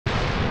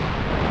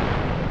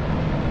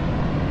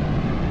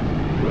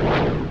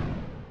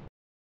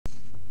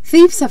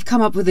Thieves have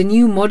come up with a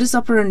new modus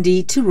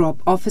operandi to rob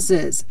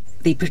offices.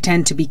 They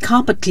pretend to be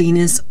carpet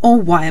cleaners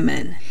or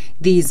wiremen.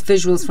 These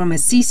visuals from a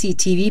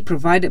CCTV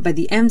provided by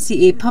the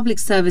MCA Public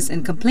Service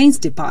and Complaints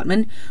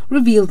Department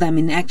reveal them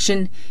in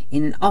action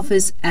in an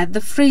office at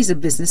the Fraser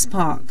Business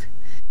Park.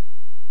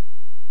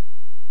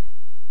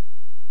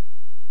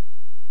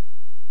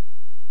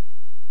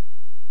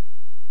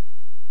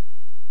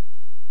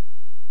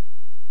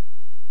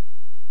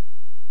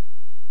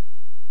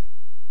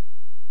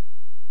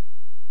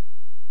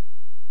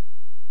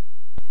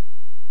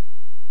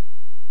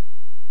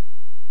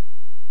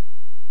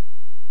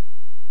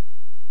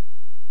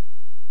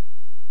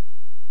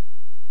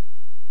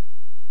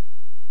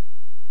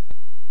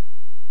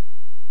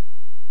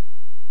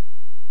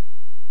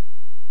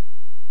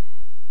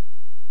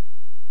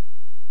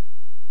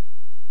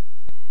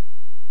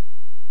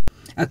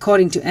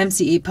 According to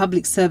MCA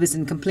Public Service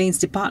and Complaints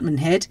Department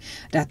Head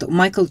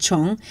Datuk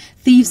Chong,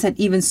 thieves had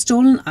even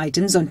stolen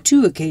items on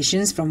 2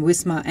 occasions from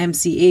Wisma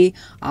MCA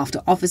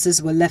after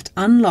offices were left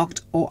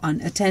unlocked or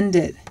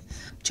unattended.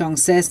 Chong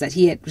says that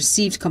he had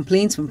received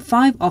complaints from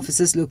 5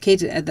 offices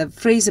located at the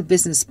Fraser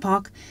Business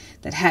Park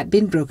that had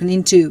been broken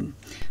into.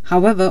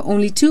 However,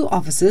 only 2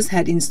 offices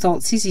had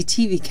installed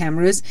CCTV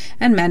cameras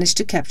and managed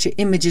to capture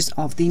images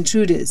of the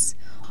intruders.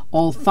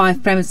 All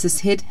 5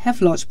 premises hit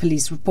have lodged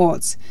police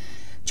reports.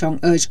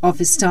 Chong urged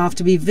office staff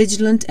to be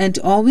vigilant and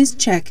to always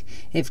check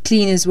if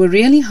cleaners were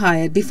really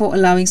hired before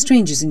allowing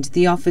strangers into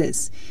the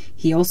office.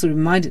 He also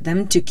reminded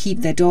them to keep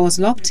their doors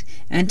locked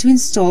and to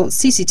install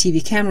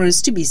CCTV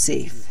cameras to be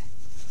safe.